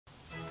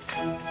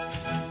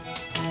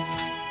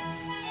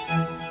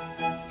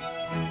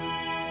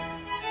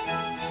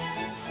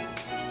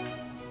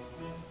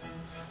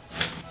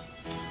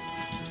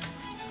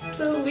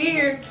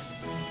weird.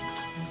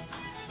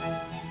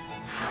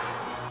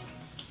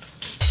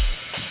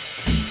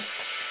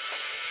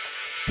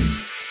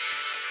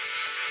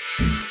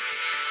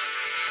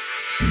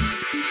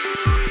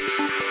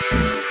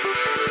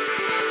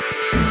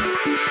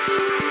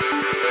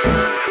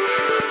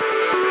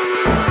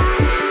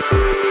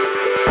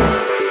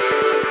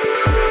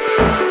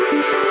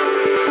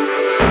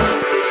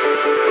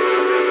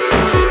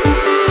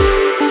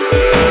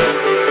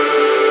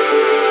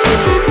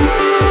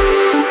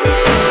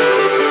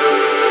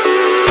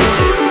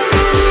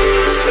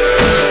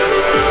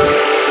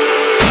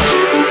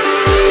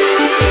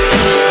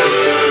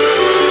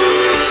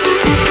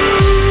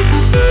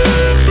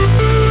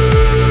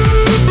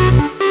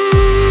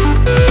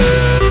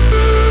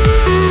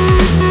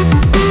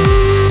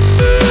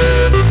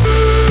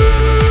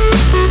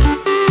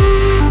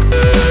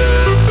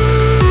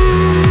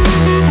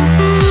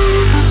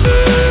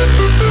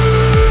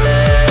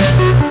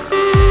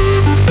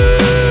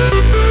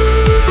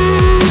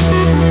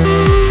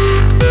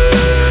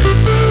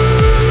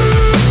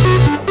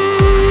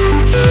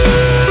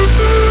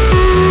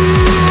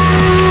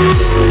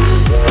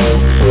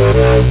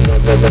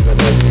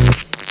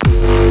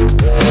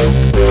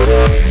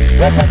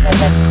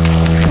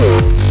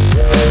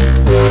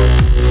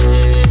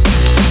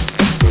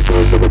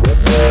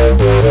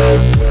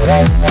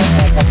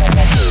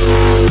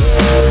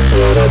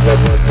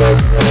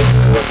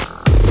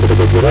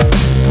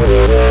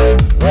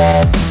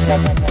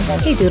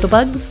 Hey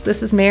Doodlebugs,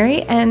 this is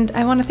Mary, and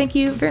I want to thank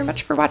you very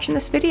much for watching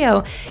this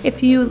video.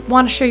 If you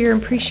want to show your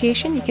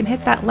appreciation, you can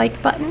hit that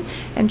like button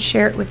and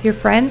share it with your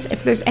friends.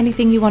 If there's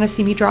anything you want to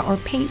see me draw or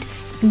paint,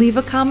 leave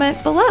a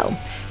comment below.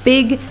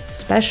 Big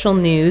special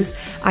news,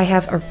 I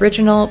have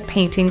original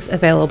paintings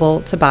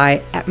available to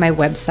buy at my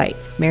website,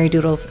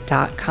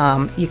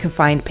 marydoodles.com. You can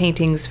find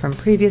paintings from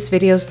previous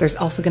videos. There's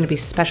also going to be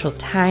special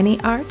tiny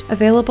art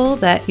available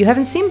that you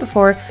haven't seen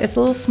before. It's a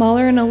little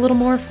smaller and a little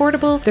more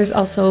affordable. There's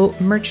also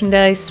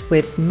merchandise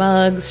with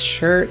mugs,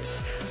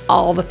 shirts,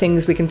 all the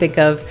things we can think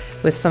of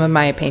with some of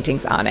my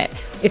paintings on it.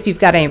 If you've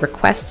got any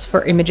requests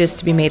for images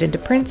to be made into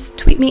prints,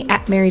 tweet me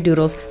at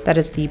marydoodles. That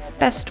is the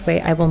best way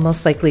I will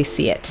most likely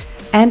see it.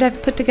 And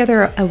I've put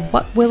together a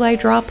What Will I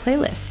Draw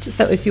playlist.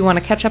 So if you want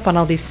to catch up on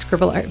all these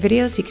scribble art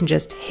videos, you can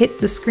just hit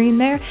the screen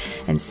there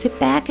and sit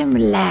back and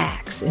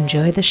relax.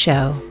 Enjoy the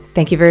show.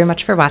 Thank you very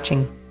much for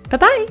watching.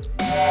 Bye-bye.